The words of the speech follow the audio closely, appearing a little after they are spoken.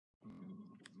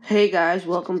Hey guys,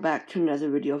 welcome back to another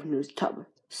video of News Tub.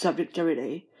 Subject every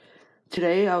day.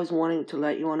 Today I was wanting to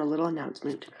let you on a little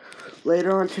announcement.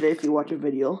 Later on today, if you watch a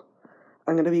video,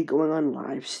 I'm going to be going on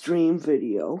live stream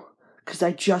video. Because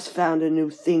I just found a new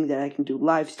thing that I can do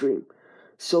live stream.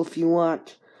 So if you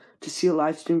want to see a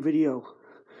live stream video,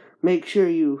 make sure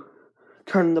you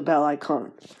turn the bell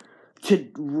icon to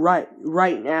right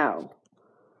now.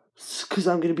 Because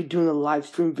I'm going to be doing a live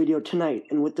stream video tonight.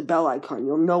 And with the bell icon,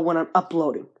 you'll know when I'm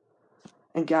uploading.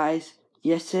 And guys,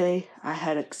 yesterday I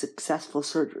had a successful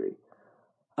surgery.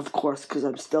 Of course, because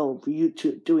I'm still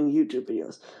doing YouTube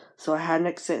videos. So I had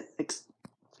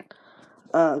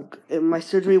my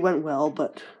surgery went well,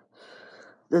 but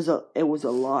it was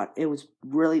a lot. It was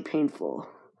really painful.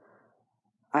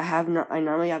 I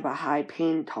normally have a high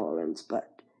pain tolerance,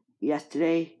 but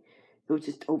yesterday it was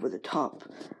just over the top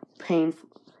painful.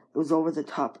 It was over the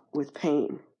top with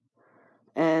pain,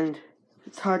 and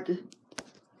it's hard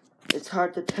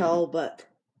to tell, but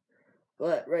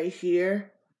right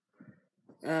here,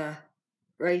 I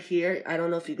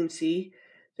don't know if you can see,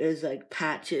 there's like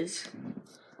patches.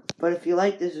 But if you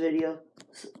like this video,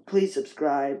 please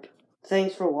subscribe.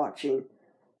 Thanks for watching,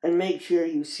 and make sure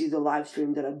you see the live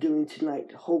stream that I'm doing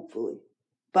tonight, hopefully.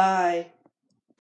 Bye.